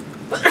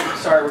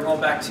 Sorry, we're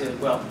going back to,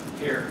 well,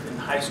 here in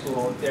high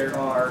school, there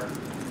are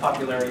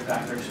popularity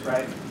factors,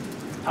 right?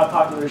 How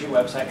popular is your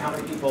website? How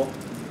many people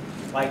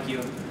like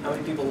you? How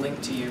many people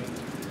link to you?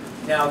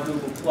 Now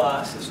Google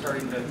Plus is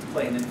starting to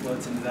play an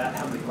influence into that.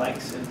 How many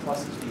likes and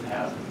pluses do you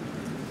have?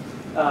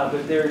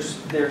 But there's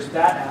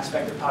that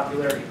aspect of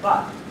popularity.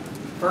 But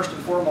first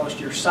and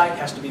foremost, your site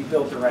has to be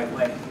built the right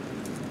way.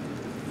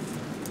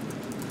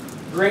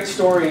 Great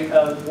story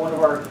of one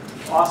of our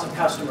awesome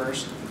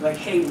customers. Like,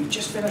 hey, we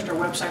just finished our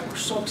website. We're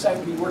so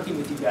excited to be working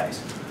with you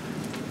guys.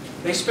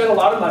 They spent a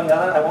lot of money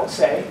on it, I won't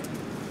say,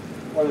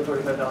 more than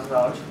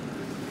 $35,000.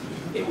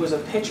 It was a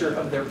picture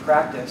of their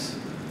practice,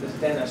 this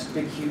dentist,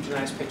 big, huge,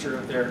 nice picture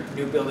of their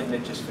new building they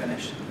just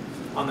finished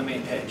on the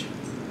main page.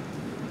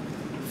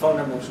 The phone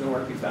number was nowhere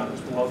to be found. It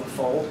was below the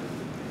fold,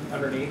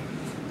 underneath.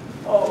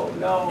 Oh,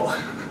 no.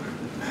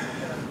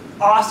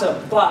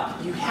 Awesome, but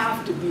you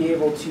have to be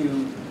able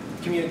to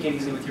communicate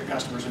easily with your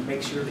customers and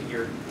make sure that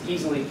you're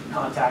easily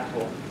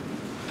contactable.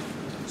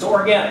 So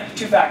organic,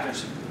 two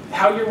factors.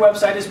 How your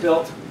website is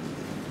built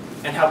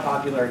and how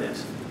popular it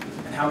is.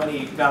 And how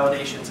many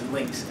validations and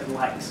links and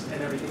likes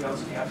and everything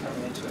else you have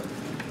coming into it.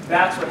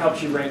 That's what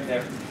helps you rank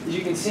there. As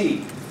you can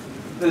see,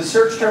 the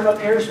search term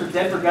up here is for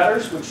Denver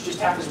gutters, which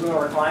just happens to be one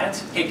of our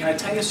clients. Hey, can I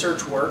tell you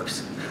search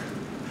works?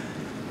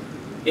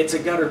 It's a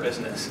gutter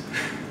business.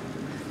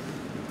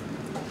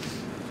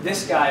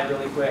 This guy,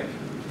 really quick.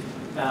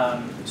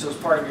 So as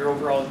part of your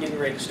overall getting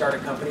ready to start a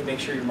company, make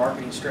sure your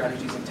marketing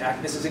strategy is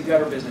intact. This is a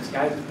gutter business.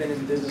 Guys have been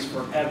in business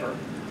forever.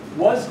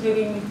 Was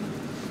getting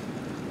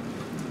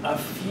a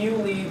few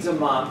leads a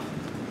month,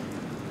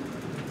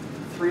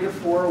 3 to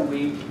 4 a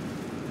week,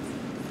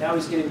 Now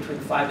he's getting between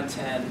 5 and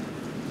 10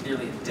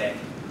 nearly a day,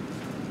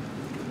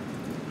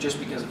 just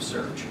because of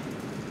search.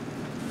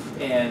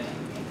 And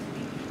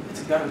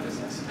it's a gutter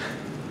business.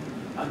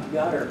 A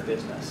gutter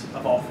business,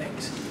 of all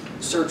things.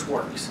 Search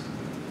works.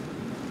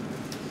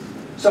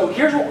 So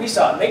here's what we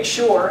saw. Make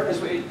sure,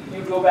 as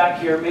you go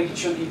back here, making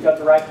sure that you've got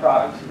the right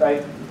product,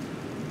 right?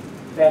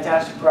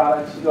 Fantastic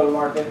product, you go to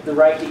market, the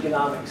right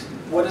economics.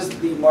 What does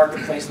the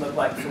marketplace look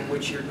like from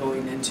which you're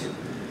going into?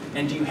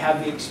 And do you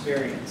have the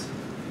experience?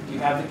 Do you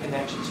have the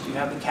connections? Do you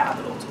have the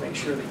capital to make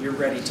sure that you're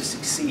ready to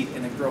succeed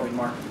in a growing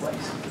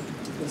marketplace?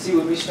 You can see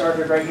when we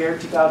started right here,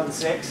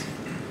 2006,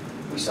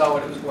 we saw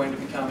what it was going to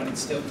become, and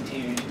it's still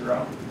continuing to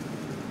grow.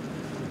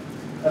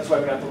 That's why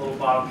we got the little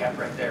bottle cap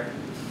right there.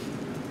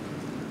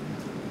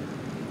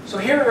 So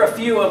here are a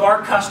few of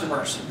our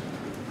customers.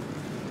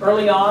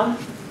 Early on,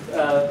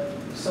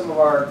 some of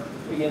our,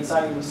 again,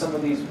 signing with some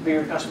of these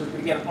bigger customers, but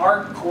again,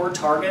 our core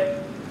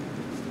target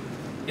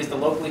is the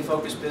locally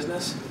focused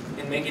business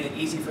and making it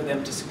easy for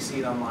them to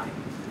succeed online.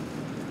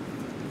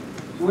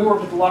 So we work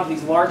with a lot of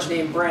these large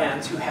name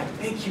brands who had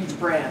big, huge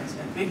brands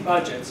and big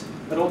budgets,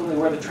 but ultimately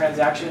where the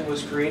transaction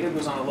was created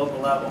was on a local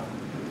level.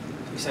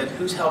 We said,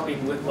 who's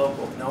helping with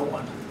local? No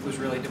one was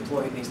really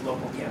deploying these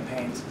local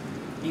campaigns,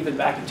 even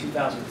back in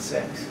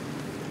 2006.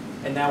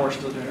 And now we're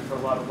still doing it for a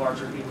lot of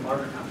even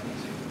larger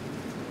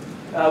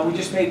companies. We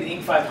just made the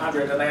Inc.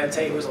 500, and I gotta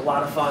tell you, it was a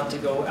lot of fun to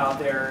go out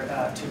there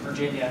to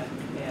Virginia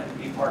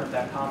and be part of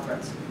that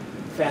conference.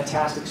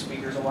 Fantastic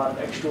speakers, a lot of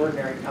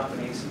extraordinary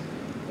companies,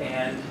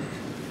 and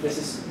this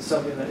is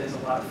something that is a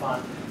lot of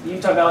fun. The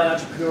Utah Valley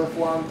Entrepreneur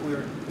Forum,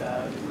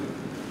 I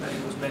think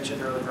it was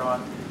mentioned earlier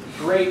on.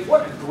 Great,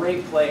 what a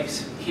great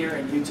place here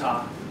in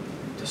Utah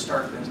to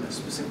start a business,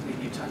 specifically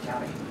in Utah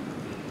County.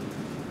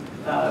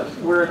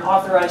 We're an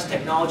authorized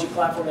technology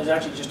platform. There's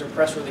actually just a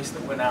press release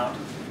that went out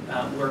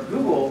where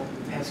Google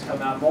has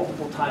come out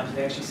multiple times.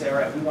 They actually say, all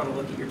right, we want to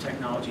look at your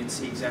technology and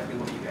see exactly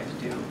what you guys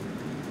do.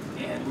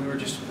 And we were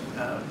just,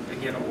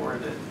 again,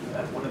 awarded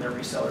one of their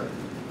reseller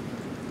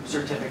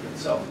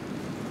certificates. So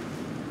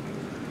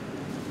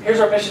here's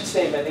our mission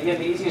statement. Again,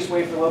 the easiest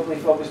way for locally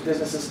focused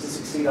businesses to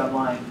succeed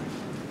online.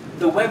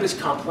 The web is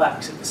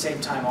complex at the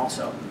same time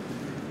also.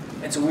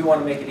 And so we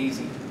want to make it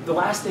easy. The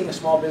last thing a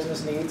small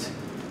business needs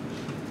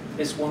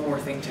is one more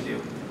thing to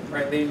do,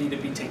 right? They need to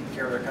be taking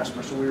care of their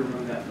customers, so we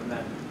remove that from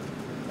them.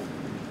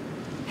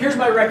 Here's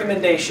my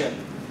recommendation.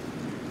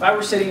 If I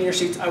were sitting in your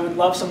seats, I would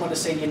love someone to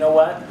say, you know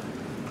what?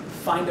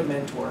 Find a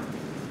mentor.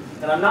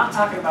 And I'm not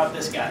talking about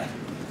this guy,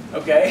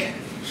 okay?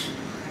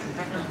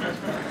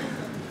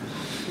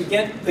 The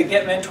Get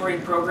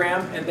Mentoring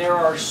program, and there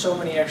are so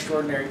many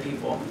extraordinary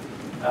people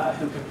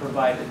who can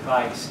provide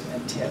advice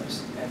and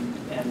tips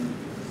and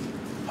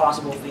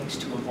possible things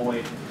to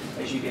avoid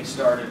as you get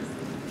started.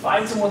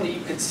 Find someone that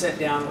you could sit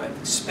down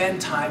with, spend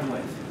time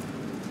with,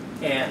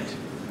 and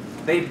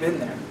they've been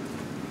there.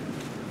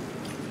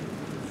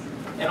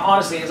 And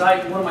honestly,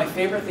 one of my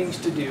favorite things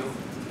to do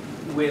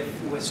with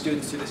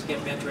students through this Get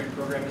Mentoring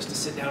program is to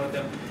sit down with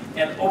them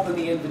and open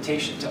the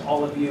invitation to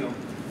all of you.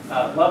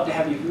 Love to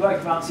have you. If you want to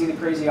come out and see the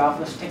crazy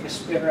office, take a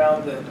spin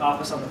around the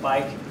office on the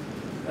bike.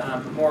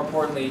 But more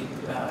importantly,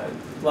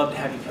 love to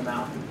have you come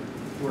out.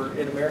 We're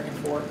in American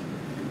Fork,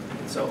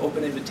 and so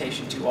open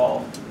invitation to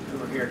all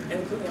who are here,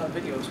 including on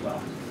video as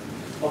well.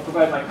 I'll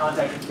provide my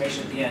contact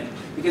information at the end,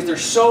 because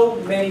there's so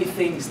many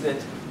things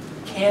that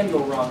can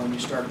go wrong when you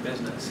start a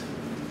business.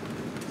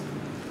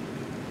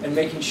 And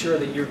making sure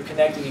that you're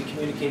connecting and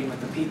communicating with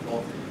the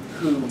people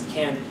who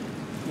can,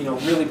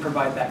 really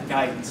provide that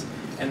guidance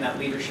and that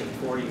leadership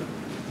for you.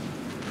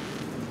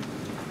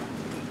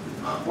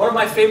 One of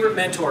my favorite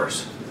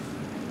mentors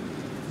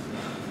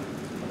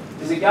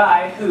is a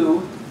guy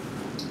who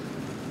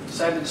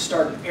decided to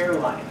start an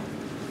airline.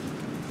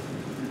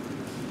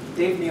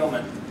 Dave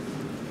Nealman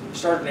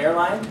started an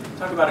airline.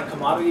 Talk about a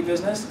commodity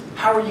business.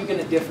 How are you going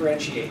to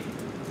differentiate?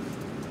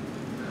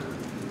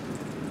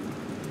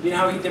 You know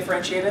how he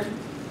differentiated?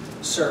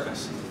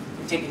 Service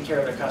and taking care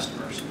of their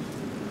customers.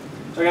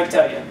 So I got to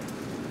tell you,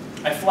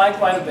 I fly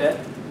quite a bit,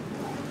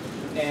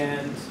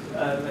 and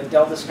I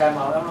Delta Sky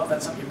Mile. I don't know if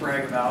that's something you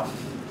brag about,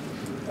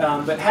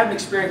 but had an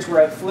experience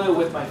where I flew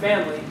with my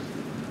family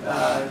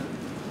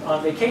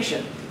on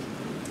vacation,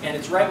 and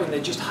it's right when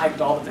they just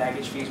hiked all the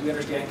baggage fees. We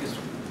understand because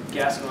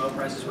gas and oil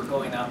prices were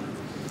going up,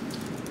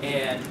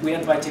 and we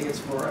had to buy tickets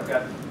for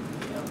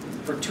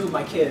for 2 of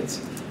my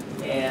kids.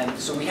 And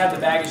so we had the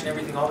baggage and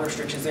everything, all the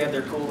restrictions. They had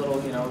their cool little,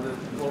 the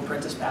little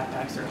princess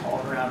backpacks they're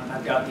hauling around. And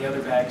I've got the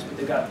other bags, but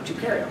they've got 2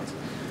 carry-ons.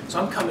 So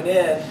I'm coming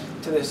in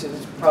to this, and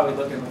it's probably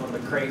looking a little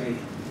bit crazy.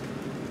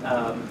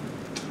 But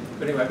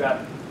anyway,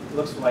 it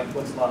looks like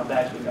what's a lot of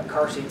bags. We've got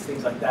car seats,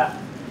 things like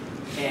that.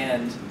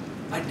 And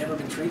I'd never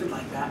been treated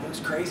like that. It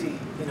was crazy.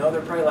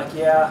 They're probably like,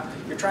 yeah,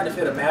 you're trying to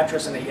fit a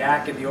mattress and a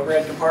yak in the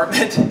overhead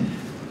compartment.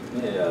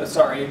 Yeah,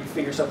 sorry,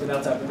 figure something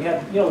else out. But we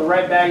had, the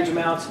right baggage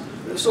amounts.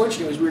 What was so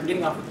interesting was we were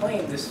getting off the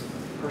plane, this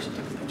person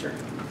took a picture.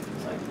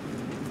 It's like,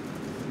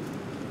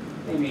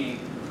 maybe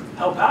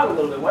help out a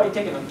little bit. Why are you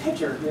taking a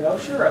picture?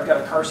 Sure, I've got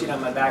a car seat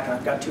on my back and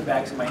I've got 2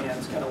 bags in my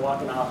hands, kind of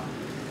walking off.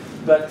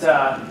 But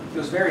it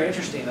was very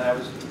interesting.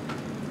 And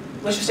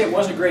let's just say it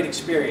wasn't a great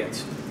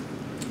experience.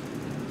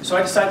 So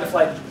I decided to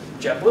fly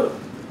JetBlue,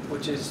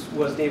 which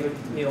was David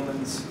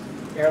Nealman's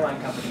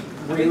airline company.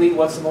 Really,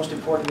 what's the most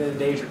important in the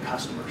day is your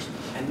customers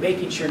and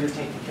making sure you're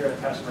taking care of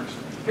the customers.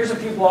 Here's a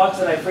few blogs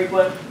that I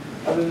frequent,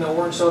 other than the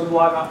Orange Soda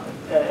blog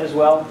as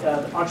well.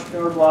 The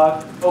Entrepreneur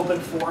blog, Open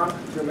Forum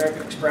through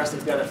American Express.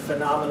 They've got a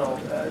phenomenal,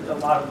 a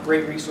lot of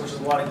great resources,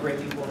 a lot of great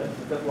people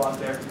that blog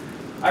there.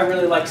 I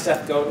really like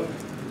Seth Godin.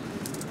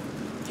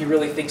 He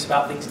really thinks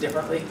about things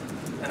differently,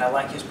 and I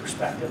like his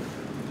perspective.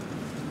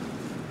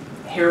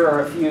 Here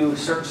are a few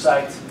search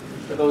sites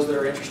for those that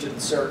are interested in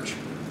search.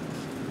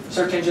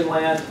 Search Engine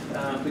Land,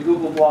 the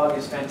Google blog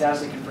is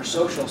fantastic, and for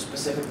social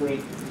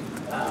specifically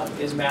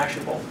is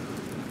Mashable.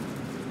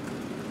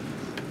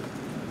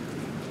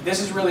 This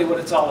is really what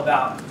it's all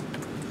about.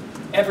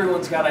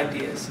 Everyone's got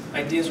ideas.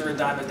 Ideas are a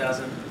dime a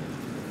dozen,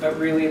 but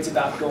really it's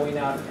about going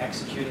out and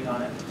executing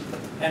on it.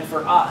 And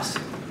for us,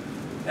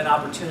 an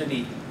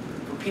opportunity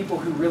for people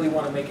who really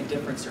want to make a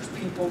difference. There's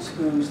people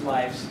whose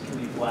lives can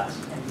be blessed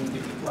and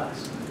need to be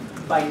blessed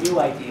by new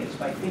ideas,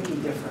 by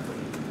thinking differently.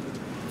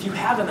 If you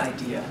have an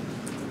idea,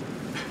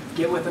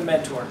 get with a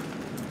mentor.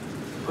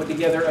 Put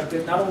together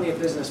not only a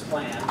business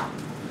plan,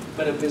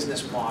 but a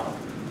business model.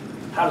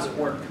 How does it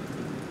work?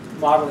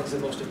 Modeling is the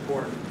most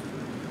important.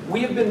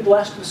 We have been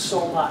blessed with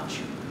so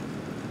much,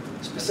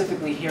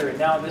 specifically here and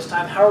now at this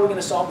time. How are we going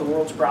to solve the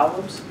world's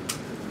problems?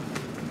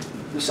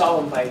 We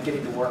solve them by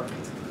getting to work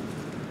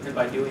and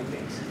by doing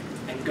things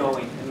and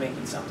going and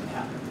making something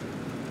happen.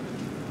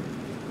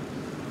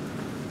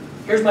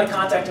 Here's my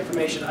contact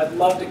information. I'd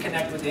love to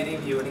connect with any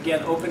of you. And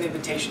again, open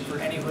invitation for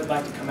anyone who would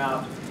like to come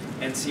out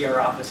and see our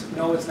office.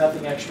 No, it's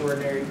nothing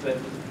extraordinary, but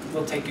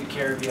we'll take good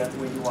care of you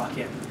when you walk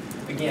in.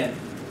 Again,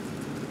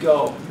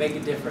 go, make a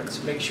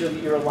difference. Make sure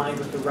that you're aligned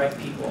with the right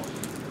people.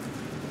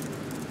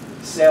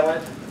 Sell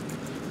it.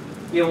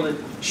 Be able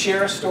to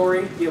share a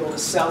story, be able to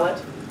sell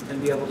it,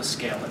 and be able to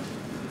scale it.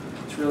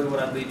 It's really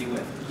what I'd leave you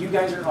with. You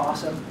guys are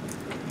awesome.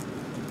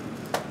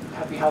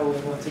 Happy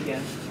Halloween once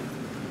again.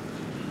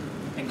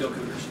 And go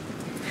Cougars.